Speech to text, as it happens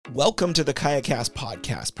Welcome to the KayaCast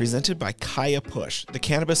podcast, presented by Kaya Push, the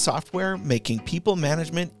cannabis software making people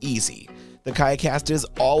management easy. The KayaCast is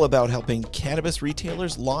all about helping cannabis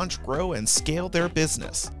retailers launch, grow, and scale their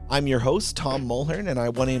business. I'm your host, Tom Mulhern, and I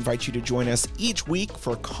want to invite you to join us each week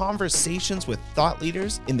for conversations with thought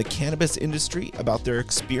leaders in the cannabis industry about their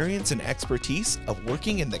experience and expertise of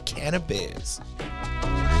working in the cannabis.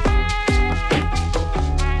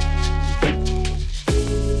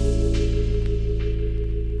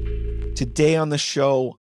 Today on the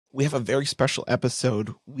show, we have a very special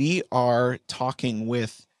episode. We are talking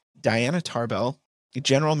with Dianna Tarbell, the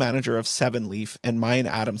general manager of Seven Leaf, and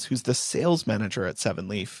Myan, who's the sales manager at Seven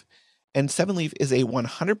Leaf. And Seven Leaf is a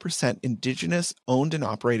 100% Indigenous owned and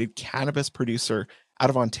operated cannabis producer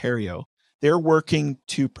out of Ontario. They're working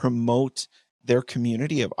to promote their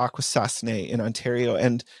community of Akwesasne in Ontario,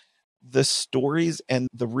 and the stories and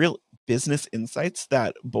the real business insights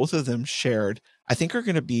that both of them shared, I think are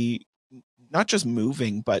going to be not just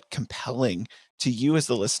moving, but compelling to you as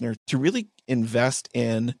the listener to really invest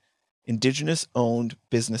in Indigenous owned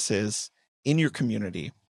businesses in your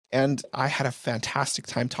community. And I had a fantastic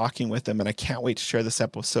time talking with them, and I can't wait to share this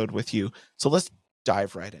episode with you. So let's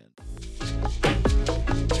dive right in.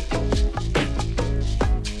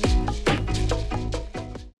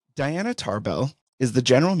 Dianna Tarbell is the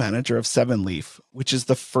general manager of Seven Leaf, which is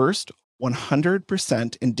the first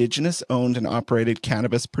 100% Indigenous owned and operated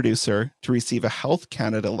cannabis producer to receive a Health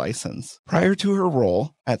Canada license. Prior to her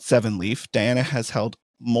role at Seven Leaf, Dianna has held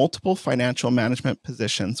multiple financial management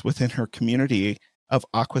positions within her community of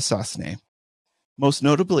Akwesasne, most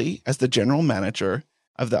notably as the general manager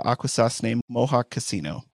of the Akwesasne Mohawk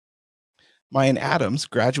Casino. Myan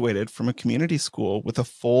graduated from a community school with a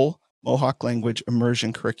full Mohawk language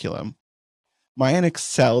immersion curriculum. Myan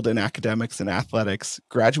excelled in academics and athletics,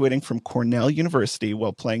 graduating from Cornell University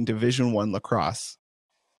while playing Division I lacrosse.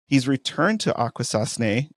 He's returned to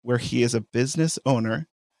Akwesasne, where he is a business owner,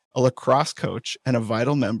 a lacrosse coach, and a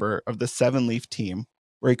vital member of the Seven Leaf team,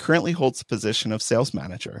 where he currently holds the position of sales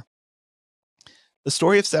manager. The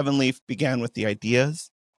story of Seven Leaf began with the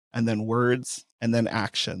ideas, and then words, and then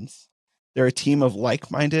actions. They're a team of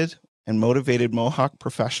like-minded and motivated Mohawk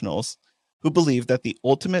professionals who believe that the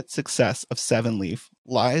ultimate success of Seven Leaf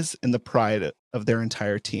lies in the pride of their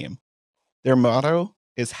entire team. Their motto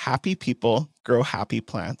is happy people grow happy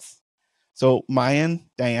plants. So Myan,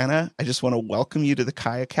 Dianna, I just want to welcome you to the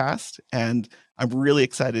KayaCast, and I'm really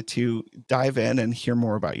excited to dive in and hear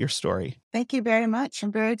more about your story. Thank you very much.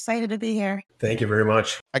 I'm very excited to be here. Thank you very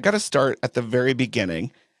much. I got to start at the very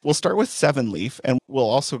beginning. We'll start with Seven Leaf, and we'll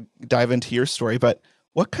also dive into your story, but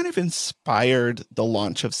what kind of inspired the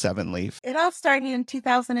launch of Seven Leaf? It all started in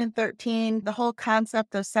 2013. The whole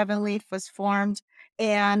concept of Seven Leaf was formed.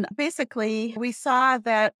 And basically, we saw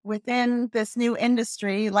that within this new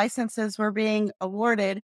industry, licenses were being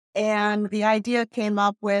awarded. And the idea came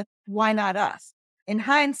up with, why not us? In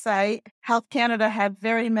hindsight, Health Canada had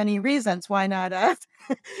very many reasons why not us.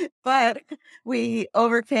 But we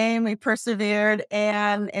overcame, we persevered,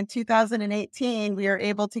 and in 2018, we were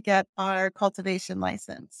able to get our cultivation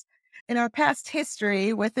license. In our past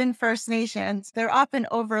history within First Nations, they're often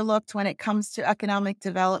overlooked when it comes to economic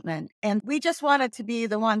development. And we just wanted to be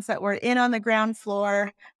the ones that were in on the ground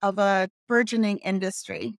floor of a burgeoning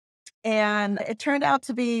industry. And it turned out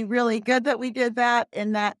to be really good that we did that,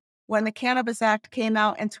 in that when the Cannabis Act came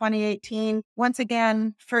out in 2018, once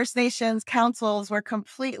again, First Nations councils were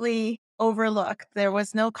completely overlooked. There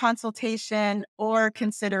was no consultation or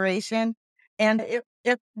consideration. And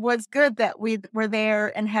it was good that we were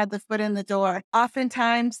there and had the foot in the door.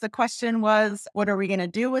 Oftentimes, the question was, what are we going to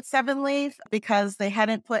do with Seven Leaf? Because they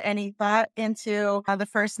hadn't put any thought into the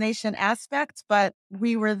First Nation aspect, but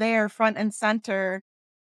we were there front and center,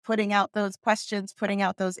 putting out those questions, putting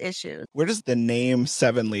out those issues. Where does the name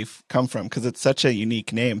Seven Leaf come from? Because it's such a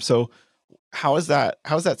unique name. So how is that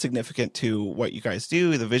significant to what you guys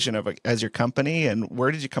do, the vision of as your company, and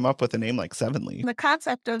where did you come up with a name like Seven Leaf? The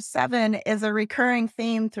concept of seven is a recurring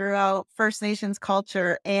theme throughout First Nations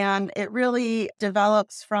culture, and it really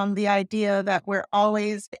develops from the idea that we're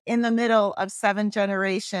always in the middle of seven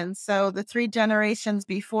generations. So the three generations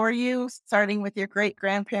before you, starting with your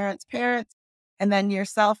great-grandparents' parents, and then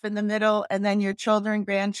yourself in the middle, and then your children,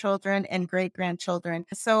 grandchildren, and great-grandchildren.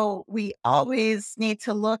 So we always need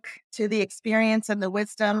to look to the experience and the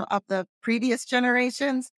wisdom of the previous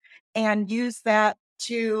generations and use that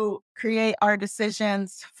to create our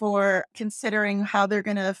decisions for considering how they're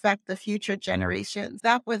going to affect the future generations.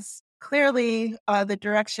 That was clearly the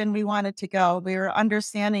direction we wanted to go. We were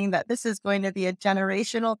understanding that this is going to be a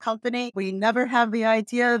generational company. We never have the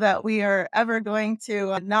idea that we are ever going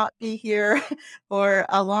to not be here for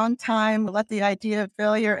a long time. Let the idea of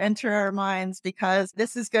failure enter our minds, because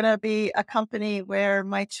this is going to be a company where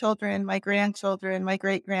my children, my grandchildren, my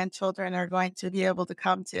great grandchildren are going to be able to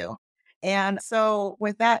come to. And so,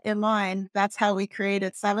 with that in mind, that's how we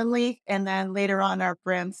created Seven Leaf, and then later on our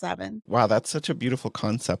brand Seven. Wow, that's such a beautiful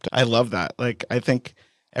concept. I love that. Like, I think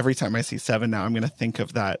every time I see seven now, I'm going to think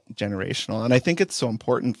of that generational. And I think it's so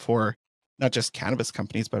important for not just cannabis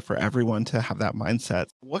companies, but for everyone to have that mindset.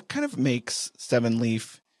 What kind of makes Seven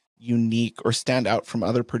Leaf unique or stand out from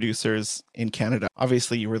other producers in Canada?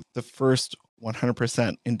 Obviously, you were the first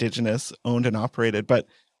 100% Indigenous owned and operated, but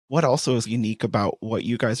what also is unique about what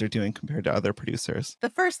you guys are doing compared to other producers? The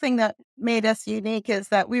first thing that made us unique is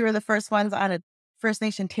that we were the first ones on a First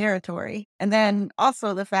Nation territory. And then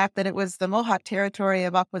also the fact that it was the Mohawk territory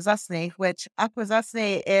of Akwesasne, which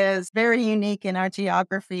Akwesasne is very unique in our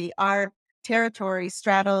geography. Our territory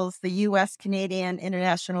straddles the US Canadian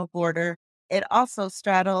international border. It also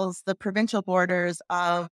straddles the provincial borders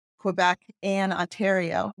of Quebec and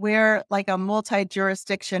Ontario. We're like a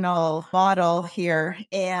multi-jurisdictional model here.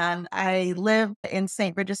 And I live in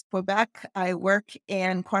St. Regis, Quebec. I work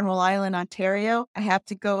in Cornwall Island, Ontario. I have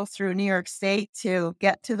to go through New York State to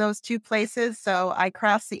get to those two places. So I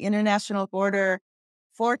cross the international border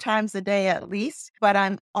 4 times a day at least, but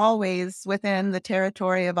I'm always within the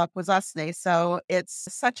territory of Akwesasne. So it's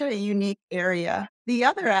such a unique area. The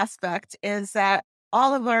other aspect is that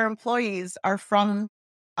all of our employees are from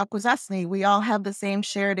Akwesasne. We all have the same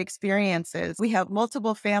shared experiences. We have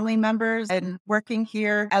multiple family members, and working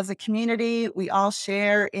here as a community, we all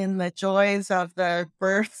share in the joys of the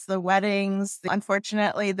births, the weddings,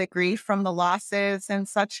 unfortunately, the grief from the losses and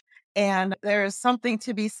such. And there's something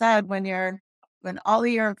to be said when all of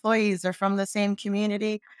your employees are from the same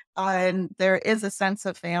community, and there is a sense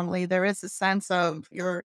of family. There is a sense of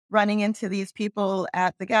you're running into these people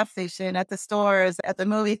at the gas station, at the stores, at the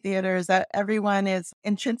movie theaters, that everyone is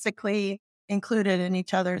intrinsically included in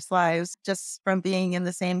each other's lives just from being in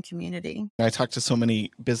the same community. I talk to so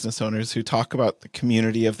many business owners who talk about the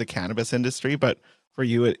community of the cannabis industry, but for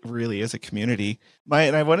you, it really is a community.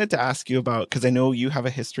 And I wanted to ask you about, because I know you have a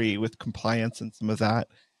history with compliance and some of that.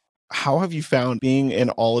 How have you found being in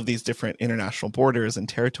all of these different international borders and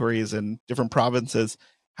territories and different provinces?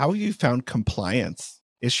 How have you found compliance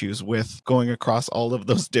issues with going across all of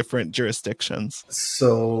those different jurisdictions?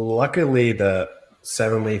 So luckily the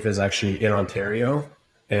Seven Leaf is actually in Ontario,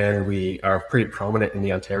 and we are pretty prominent in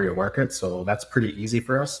the Ontario market. So that's pretty easy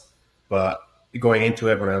for us. But going into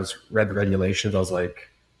it, when I read the regulations, I was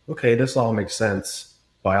like, okay, this all makes sense.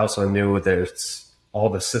 But I also knew there's all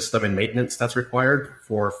the system and maintenance that's required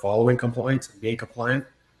for following compliance and being compliant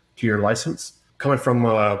to your license. Coming from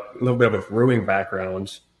a little bit of a brewing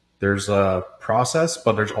background, there's a process,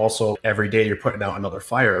 but there's also every day you're putting out another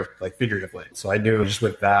fire, like figuratively. So I knew just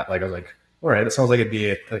with that, like I was like, all right, it sounds like it'd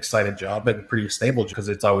be an exciting job and pretty stable because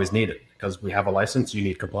it's always needed. Because we have a license, you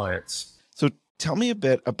need compliance. So tell me a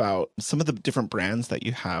bit about some of the different brands that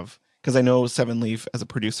you have, because I know Seven Leaf as a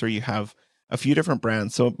producer, you have a few different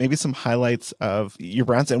brands. So maybe some highlights of your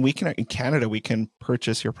brands, and we can, in Canada, we can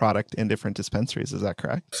purchase your product in different dispensaries. Is that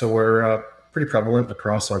correct? So we're pretty prevalent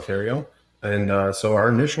across Ontario. And so our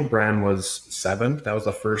initial brand was Seven. That was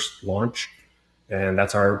the first launch. And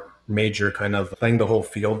that's our major kind of thing, the whole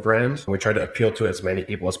field brand. We try to appeal to as many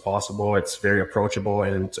people as possible. It's very approachable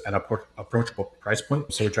and at an approachable price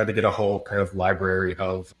point. So we tried to get a whole kind of library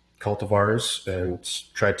of cultivars and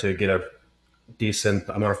try to get a decent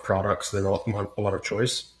amount of products and a lot of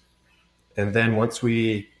choice. And then once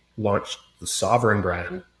we launched the Sovereign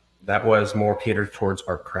brand, that was more catered towards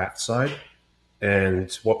our craft side.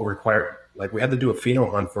 And what we required, like we had to do a pheno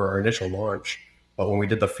hunt for our initial launch. But when we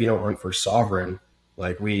did the pheno hunt for Sovereign,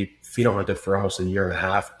 like we pheno hunted for almost a year and a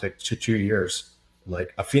half to 2 years.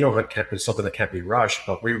 Like a pheno hunt can't be something that can't be rushed,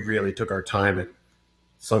 but we really took our time and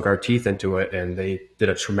sunk our teeth into it. And they did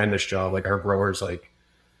a tremendous job. Like our growers, like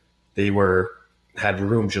they had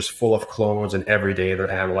rooms just full of clones, and every day they're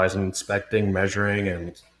analyzing, inspecting, measuring.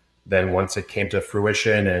 And then once it came to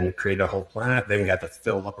fruition and created a whole plant, then we had to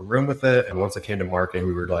fill up a room with it. And once it came to market,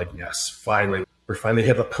 we were like, yes, finally, we're finally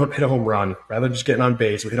hit a home run. Rather than just getting on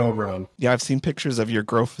base, we hit a home run. Yeah, I've seen pictures of your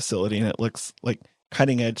grow facility, and it looks like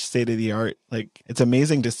cutting edge, state of the art. Like, it's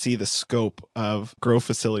amazing to see the scope of grow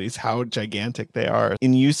facilities, how gigantic they are.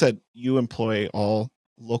 And you said you employ all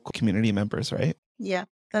local community members, right? Yeah,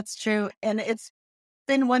 that's true. And it's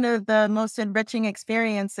been one of the most enriching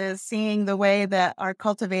experiences seeing the way that our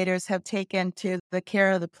cultivators have taken to the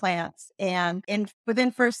care of the plants. And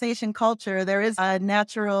within First Nation culture, there is a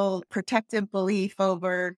natural protective belief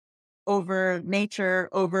over nature,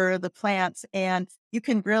 over the plants. And you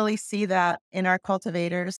can really see that in our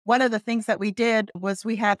cultivators. One of the things that we did was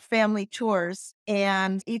we had family tours,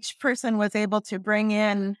 and each person was able to bring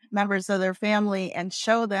in members of their family and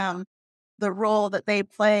show them the role that they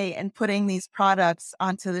play in putting these products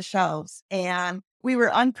onto the shelves. And we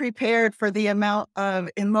were unprepared for the amount of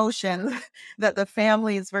emotion that the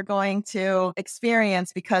families were going to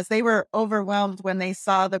experience, because they were overwhelmed when they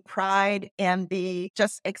saw the pride and the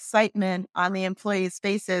just excitement on the employees'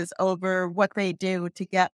 faces over what they do to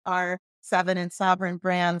get our Seven and Sovereign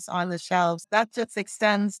brands on the shelves. That just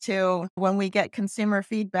extends to when we get consumer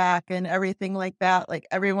feedback and everything like that. Like,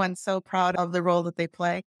 everyone's so proud of the role that they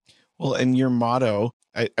play. Well, and your motto,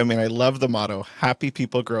 I mean, I love the motto, happy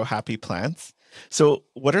people grow happy plants. So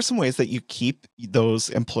what are some ways that you keep those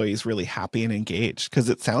employees really happy and engaged? Because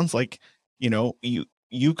it sounds like,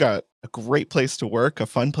 you got a great place to work, a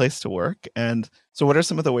fun place to work. And so what are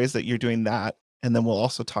some of the ways that you're doing that? And then we'll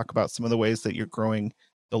also talk about some of the ways that you're growing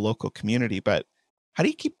the local community. But how do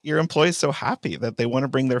you keep your employees so happy that they want to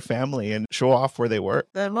bring their family and show off where they work?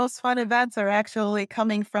 The most fun events are actually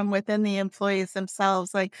coming from within the employees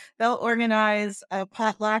themselves. Like, they'll organize a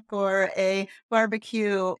potluck or a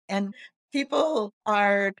barbecue, and people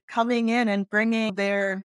are coming in and bringing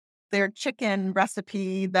their chicken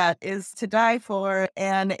recipe that is to die for.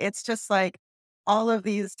 And it's just like all of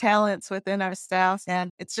these talents within our staff. And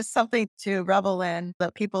it's just something to revel in,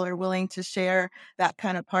 that people are willing to share that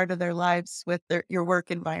kind of part of their lives with your work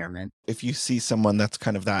environment. If you see someone that's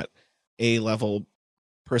kind of that A-level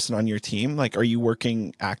person on your team, like, are you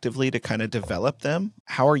working actively to kind of develop them?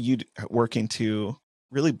 How are you working to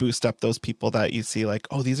really boost up those people that you see like,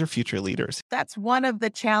 oh, these are future leaders? That's one of the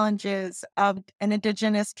challenges of an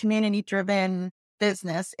Indigenous community driven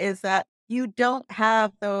business, is that you don't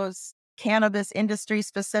have those cannabis industry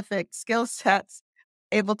specific skill sets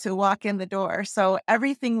able to walk in the door. So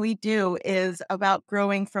everything we do is about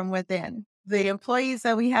growing from within. The employees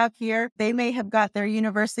that we have here, they may have got their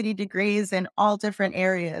university degrees in all different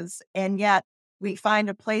areas, and yet we find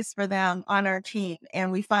a place for them on our team,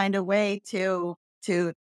 and we find a way to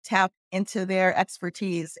tap into their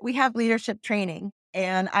expertise. We have leadership training,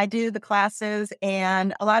 and I do the classes,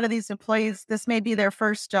 and a lot of these employees, this may be their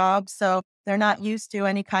first job, so they're not used to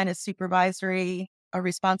any kind of supervisory or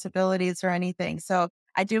responsibilities or anything. So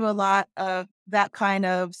I do a lot of that kind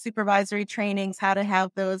of supervisory trainings, how to have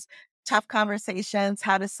those tough conversations,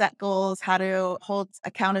 how to set goals, how to hold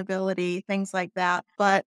accountability, things like that.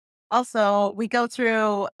 But also, we go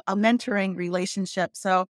through a mentoring relationship.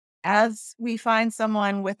 So as we find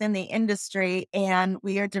someone within the industry and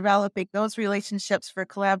we are developing those relationships for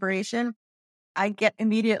collaboration, I get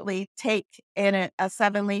immediately take in a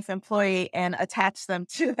Seven Leaf employee and attach them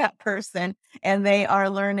to that person. And they are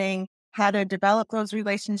learning how to develop those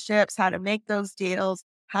relationships, how to make those deals,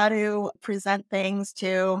 how to present things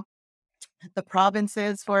to the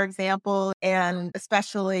provinces, for example, and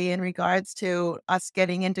especially in regards to us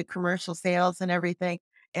getting into commercial sales and everything.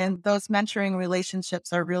 And those mentoring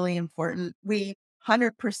relationships are really important. We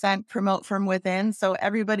 100% promote from within. So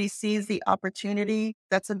everybody sees the opportunity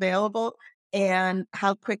that's available and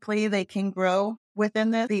how quickly they can grow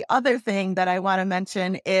within this. The other thing that I want to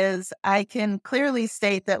mention is I can clearly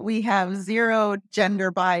state that we have zero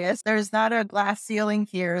gender bias. There's not a glass ceiling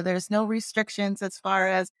here. There's no restrictions as far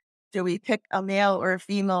as do we pick a male or a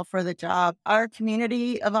female for the job. Our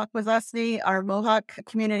community of Akwesasne, our Mohawk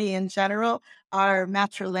community in general, are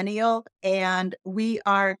matrilineal, and we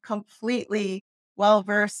are completely well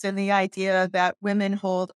versed in the idea that women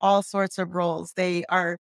hold all sorts of roles. They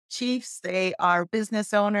are chiefs, they are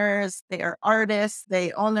business owners, they are artists,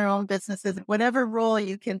 they own their own businesses. Whatever role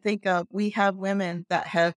you can think of, we have women that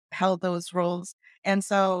have held those roles. And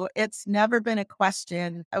so it's never been a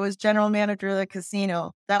question. I was general manager of the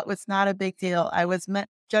casino. That was not a big deal. I was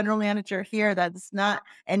general manager here. That's not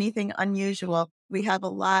anything unusual. We have a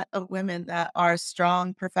lot of women that are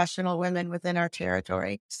strong professional women within our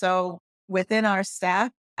territory. So within our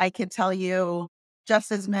staff, I can tell you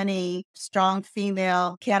just as many strong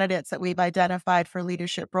female candidates that we've identified for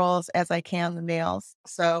leadership roles as I can the males.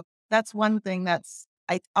 So that's one thing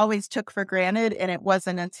I always took for granted. And it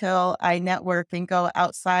wasn't until I network and go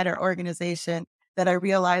outside our organization that I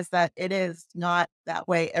realized that it is not that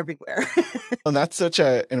way everywhere. And that's such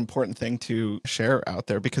an important thing to share out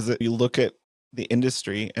there, because you look at the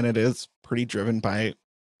industry and it is pretty driven by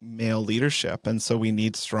male leadership. And so we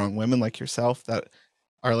need strong women like yourself that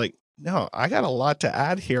are like No, I got a lot to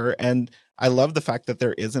add here. And I love the fact that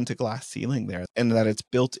there isn't a glass ceiling there and that it's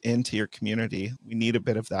built into your community. We need a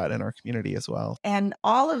bit of that in our community as well. And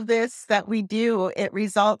all of this that we do, it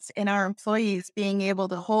results in our employees being able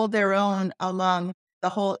to hold their own among the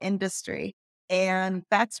whole industry. And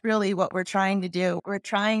that's really what we're trying to do. We're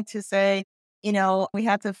trying to say, we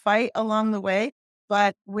have to fight along the way,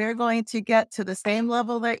 but we're going to get to the same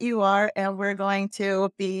level that you are, and we're going to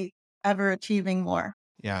be ever achieving more.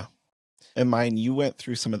 Yeah. And Myan, you went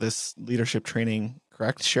through some of this leadership training,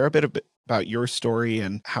 correct? Share a bit about your story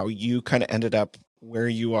and how you kind of ended up where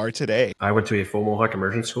you are today. I went to a full Mohawk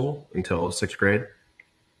immersion school until sixth grade.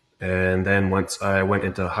 And then once I went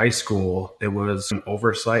into high school, it was an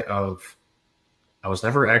oversight of, I was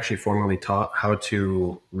never actually formally taught how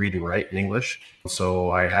to read and write in English.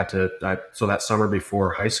 So so that summer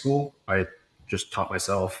before high school, I just taught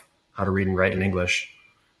myself how to read and write in English.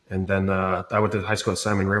 And then I went to high school at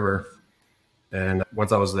Salmon River. And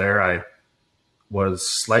once I was there, I was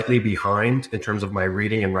slightly behind in terms of my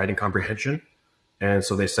reading and writing comprehension. And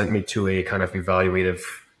so they sent me to a kind of evaluative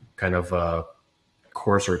kind of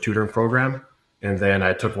course or tutoring program. And then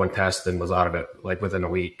I took one test and was out of it like within a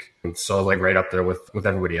week. And so I was like right up there with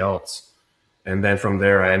everybody else. And then from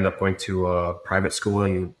there, I ended up going to a private school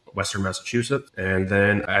in Western Massachusetts. And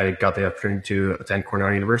then I got the opportunity to attend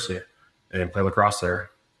Cornell University and play lacrosse there.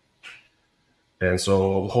 And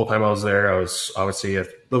so the whole time I was there, I was obviously a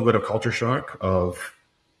little bit of culture shock of,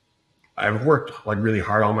 I've worked like really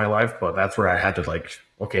hard all my life, but that's where I had to like,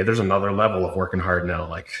 okay, there's another level of working hard now.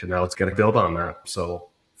 Like now let's get to build on that. So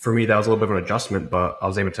for me, that was a little bit of an adjustment, but I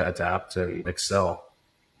was able to adapt and excel.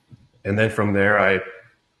 And then from there, I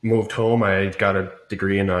moved home. I got a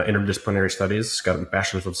degree in interdisciplinary studies, got a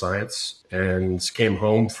bachelor's of science, and came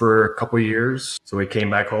home for a couple of years. So we came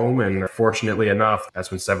back home, and fortunately enough, that's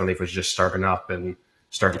when Seven Leaf was just starting up and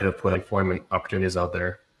starting to put employment opportunities out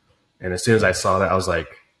there. And as soon as I saw that, I was like,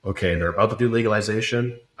 okay, they're about to do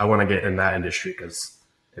legalization. I want to get in that industry because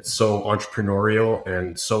it's so entrepreneurial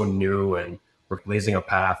and so new, and we're blazing a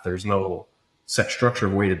path. There's no set structure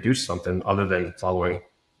of way to do something other than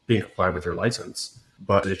being compliant with your license.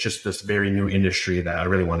 But it's just this very new industry that I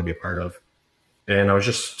really want to be a part of. And I was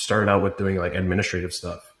just starting out with doing like administrative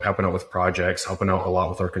stuff, helping out with projects, helping out a lot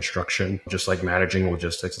with our construction, just like managing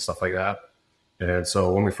logistics and stuff like that. And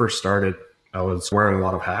so when we first started, I was wearing a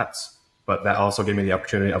lot of hats, but that also gave me the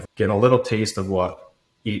opportunity of getting a little taste of what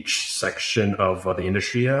each section of the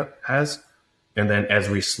industry has. And then as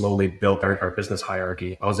we slowly built our business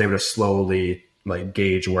hierarchy, I was able to slowly like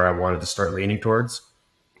gauge where I wanted to start leaning towards.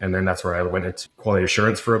 And then that's where I went into quality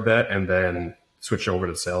assurance for a bit and then switched over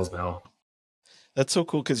to sales now. That's so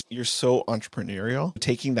cool because you're so entrepreneurial.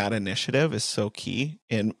 Taking that initiative is so key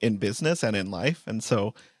in business and in life. And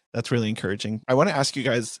so that's really encouraging. I want to ask you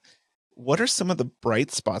guys, what are some of the bright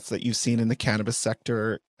spots that you've seen in the cannabis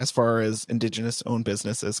sector as far as Indigenous owned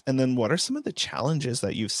businesses? And then what are some of the challenges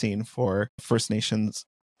that you've seen for First Nations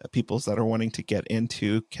peoples that are wanting to get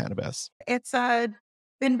into cannabis? It's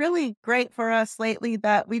been really great for us lately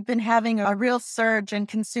that we've been having a real surge in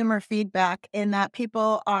consumer feedback in that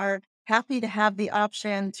people are happy to have the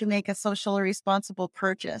option to make a socially responsible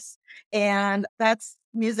purchase. And that's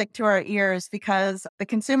music to our ears because the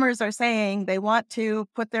consumers are saying they want to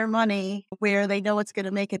put their money where they know it's going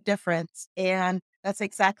to make a difference. And that's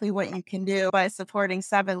exactly what you can do by supporting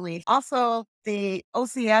Seven Leaf. Also, the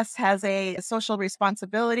OCS has a social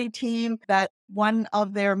responsibility team that one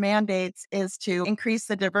of their mandates is to increase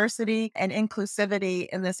the diversity and inclusivity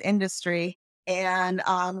in this industry. And,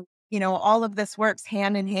 all of this works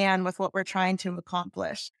hand in hand with what we're trying to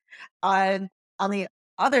accomplish. On the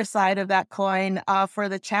other side of that coin, for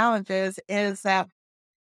the challenges is that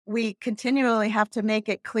we continually have to make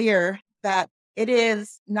it clear that it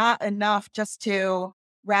is not enough just to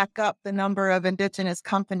rack up the number of Indigenous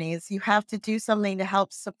companies. You have to do something to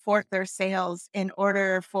help support their sales in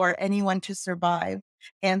order for anyone to survive.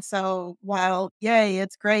 And so while, yay,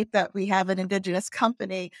 it's great that we have an Indigenous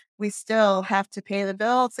company, we still have to pay the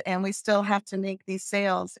bills and we still have to make these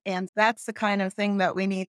sales. And that's the kind of thing that we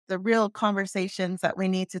need, the real conversations that we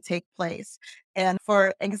need to take place. And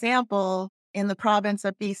for example, in the province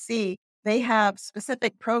of BC, they have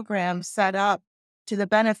specific programs set up to the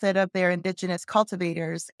benefit of their Indigenous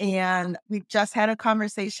cultivators. And we just had a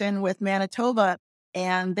conversation with Manitoba,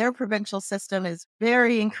 and their provincial system is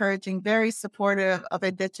very encouraging, very supportive of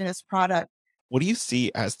Indigenous product. What do you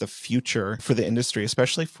see as the future for the industry,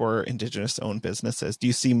 especially for Indigenous owned businesses? Do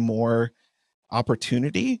you see more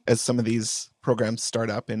opportunity as some of these programs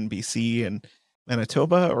start up in BC and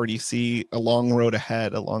Manitoba, or do you see a long road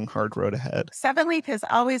ahead, a long, hard road ahead? Seven Leaf has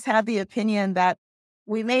always had the opinion that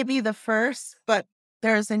We may be the first, but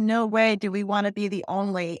there's in no way do we want to be the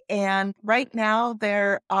only. And right now,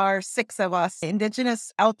 there are 6 of us,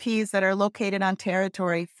 Indigenous LPs that are located on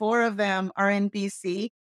territory. 4 of them are in BC.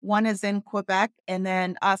 1 is in Quebec, and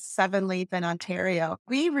then us 7 Leaf in Ontario.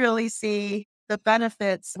 We really see the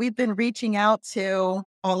benefits. We've been reaching out to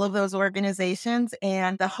all of those organizations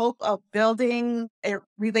and the hope of building a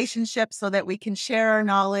relationship so that we can share our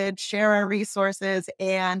knowledge, share our resources,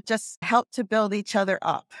 and just help to build each other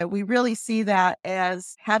up. We really see that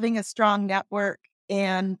as having a strong network,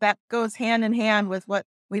 and that goes hand in hand with what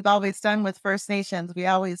we've always done with First Nations. We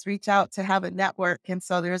always reach out to have a network, and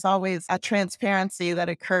so there's always a transparency that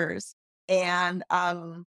occurs. And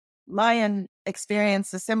Myan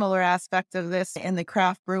experienced a similar aspect of this in the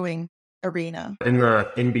craft brewing arena. In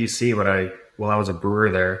BC, while I was a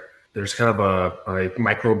brewer there's kind of a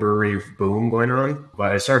microbrewery boom going on.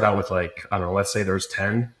 But I started out with like, I don't know, let's say there's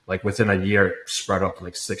 10. Like within a year, it spread up to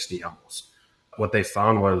like 60 almost. What they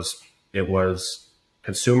found was it was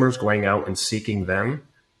consumers going out and seeking them,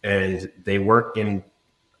 and they weren't in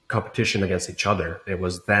competition against each other. It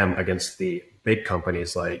was them against the big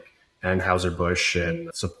companies like Anheuser-Busch and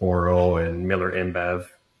Sapporo and Miller InBev.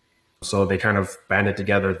 So they kind of banded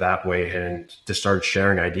together that way and just started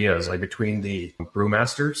sharing ideas. Like between the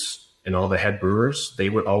brewmasters and all the head brewers, they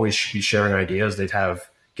would always be sharing ideas. They'd have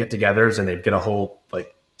get-togethers and they'd get a whole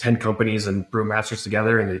like 10 companies and brewmasters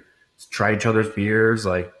together, and they try each other's beers,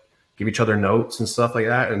 like give each other notes and stuff like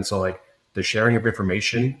that. And so like the sharing of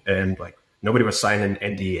information, and like nobody was signing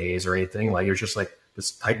NDAs or anything. Like it was just like this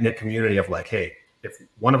tight-knit community of like, hey, if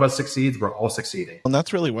one of us succeeds, we're all succeeding. And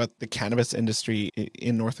that's really what the cannabis industry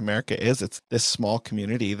in North America is. It's this small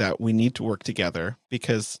community that we need to work together,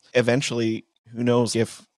 because eventually, who knows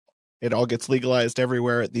if it all gets legalized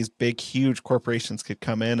everywhere, these big, huge corporations could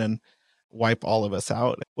come in and wipe all of us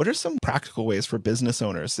out. What are some practical ways for business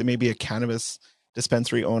owners? It may be a cannabis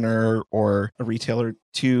dispensary owner or a retailer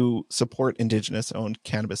to support Indigenous owned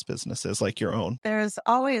cannabis businesses like your own. There's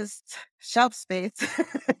always shelf space.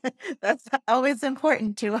 That's always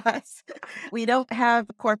important to us. We don't have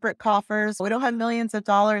corporate coffers. We don't have millions of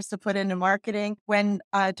dollars to put into marketing. When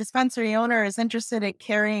a dispensary owner is interested in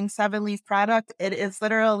carrying 7 Leaf product, it is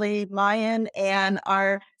literally Myan and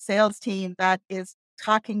our sales team that is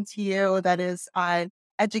talking to you, that is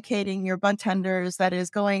educating your budtenders, that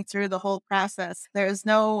is going through the whole process. There's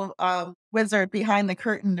no wizard behind the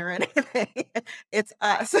curtain or anything. It's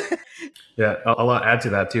us. Yeah, I'll add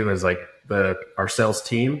to that too, is like our sales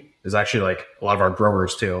team is actually like a lot of our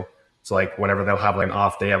growers too. So like whenever they'll have like an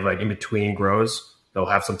off day, have like in between grows, they'll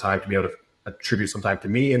have some time to be able to attribute some time to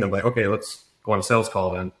me, and they're like, okay, let's go on a sales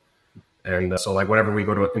call then. And so like whenever we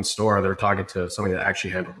go to in store, they're talking to somebody that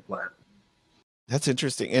actually handled the plant. That's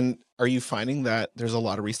interesting. And are you finding that there's a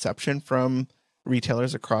lot of reception from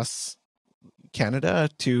retailers across Canada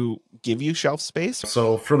to give you shelf space?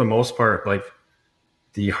 So for the most part, like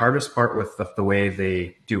the hardest part with the way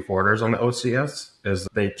they do orders on the OCS is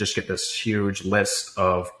they just get this huge list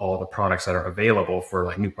of all the products that are available for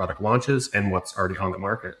like new product launches and what's already on the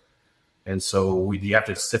market. And so you have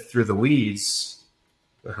to sift through the weeds,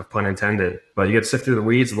 pun intended, but you get to sift through the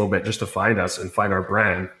weeds a little bit just to find us and find our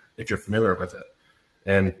brand if you're familiar with it.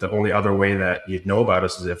 And the only other way that you'd know about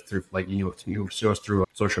us is if through like you see us through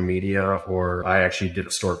social media, or I actually did a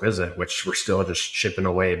store visit, which we're still just shipping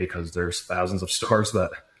away because there's thousands of stores that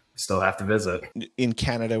still have to visit. In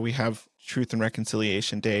Canada, we have Truth and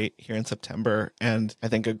Reconciliation Day here in September. And I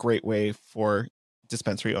think a great way for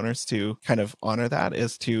dispensary owners to kind of honor that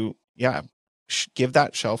is to, give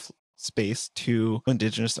that shelf space to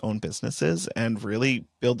Indigenous owned businesses and really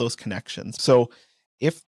build those connections. So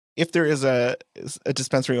if there is a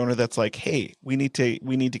dispensary owner that's like, hey, we need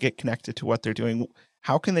to get connected to what they're doing,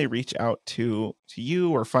 how can they reach out to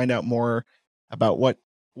you or find out more about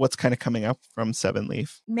what's kind of coming up from 7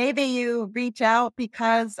 Leaf? Maybe you reach out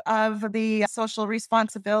because of the social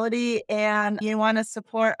responsibility and you want to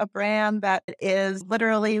support a brand that is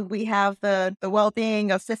literally, we have the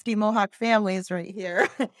well-being of 50 Mohawk families right here.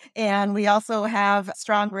 And we also have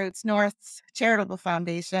Strong Roots North's Charitable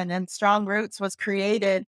Foundation, and Strong Roots was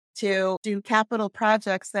created to do capital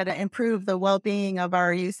projects that improve the well-being of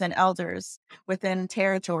our youth and elders within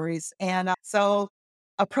territories. And so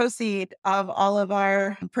a proceed of all of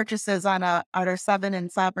our purchases on our 7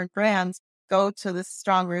 and Sovereign brands go to the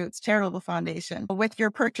Strong Roots Charitable Foundation. With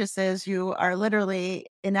your purchases, you are literally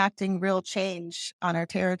enacting real change on our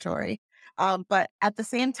territory. But at the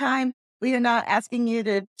same time, we are not asking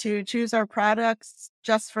you to choose our products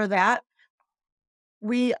just for that.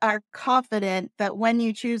 We are confident that when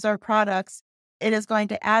you choose our products, it is going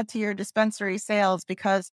to add to your dispensary sales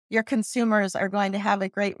because your consumers are going to have a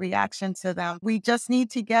great reaction to them. We just need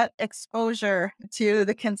to get exposure to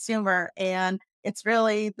the consumer, and it's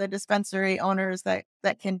really the dispensary owners that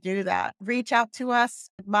can do that. Reach out to us.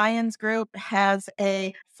 Myan's group has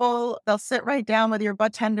they'll sit right down with your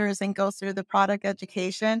bud tenders and go through the product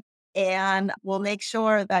education. And we'll make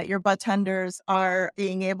sure that your bud tenders are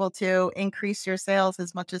being able to increase your sales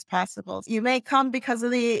as much as possible. You may come because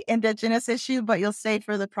of the Indigenous issue, but you'll stay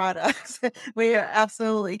for the products. we are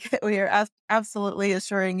absolutely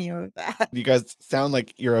assuring you of that. You guys sound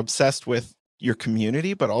like you're obsessed with your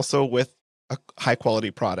community, but also with a high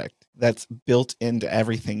quality product that's built into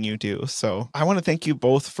everything you do. So I want to thank you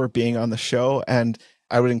both for being on the show. And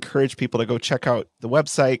I would encourage people to go check out the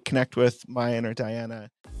website, connect with Myan or Dianna.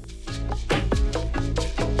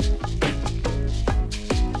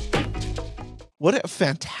 What a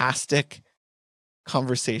fantastic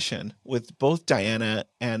conversation with both Dianna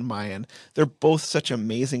and Myan. They're both such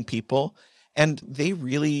amazing people, and they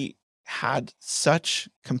really had such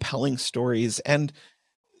compelling stories, and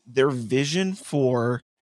their vision for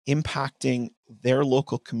impacting their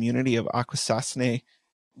local community of Akwesasne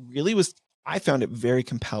really was, I found it very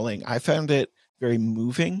compelling. I found it very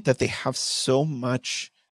moving that they have so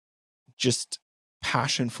much just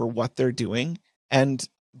passion for what they're doing, and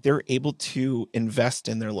they're able to invest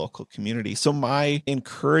in their local community. So my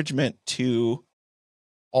encouragement to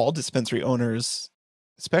all dispensary owners,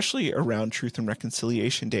 especially around Truth and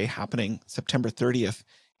Reconciliation Day happening September 30th,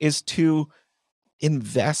 is to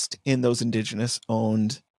invest in those Indigenous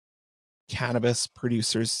owned cannabis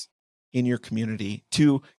producers in your community,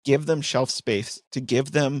 to give them shelf space, to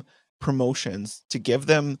give them promotions, to give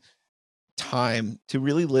them time to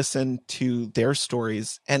really listen to their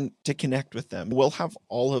stories and to connect with them. We'll have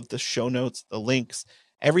all of the show notes, the links,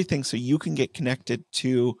 everything, so you can get connected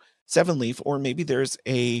to Seven Leaf, or maybe there's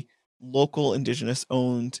a local Indigenous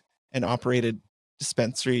owned and operated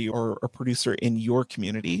dispensary or producer in your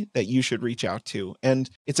community that you should reach out to. And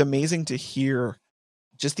it's amazing to hear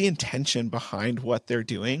just the intention behind what they're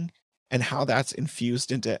doing and how that's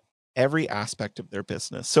infused into every aspect of their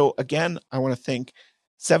business. So again, I want to thank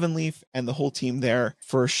Seven Leaf and the whole team there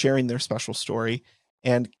for sharing their special story,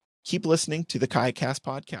 and keep listening to the KayaCast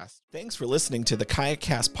podcast. Thanks for listening to the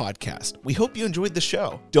KayaCast podcast. We hope you enjoyed the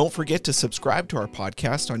show. Don't forget to subscribe to our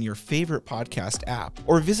podcast on your favorite podcast app,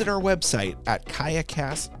 or visit our website at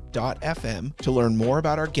kayacast.fm to learn more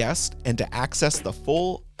about our guests and to access the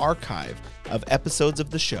full archive of episodes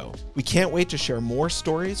of the show. We can't wait to share more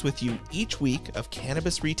stories with you each week of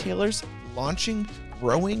cannabis retailers launching,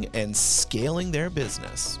 growing, and scaling their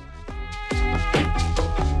business.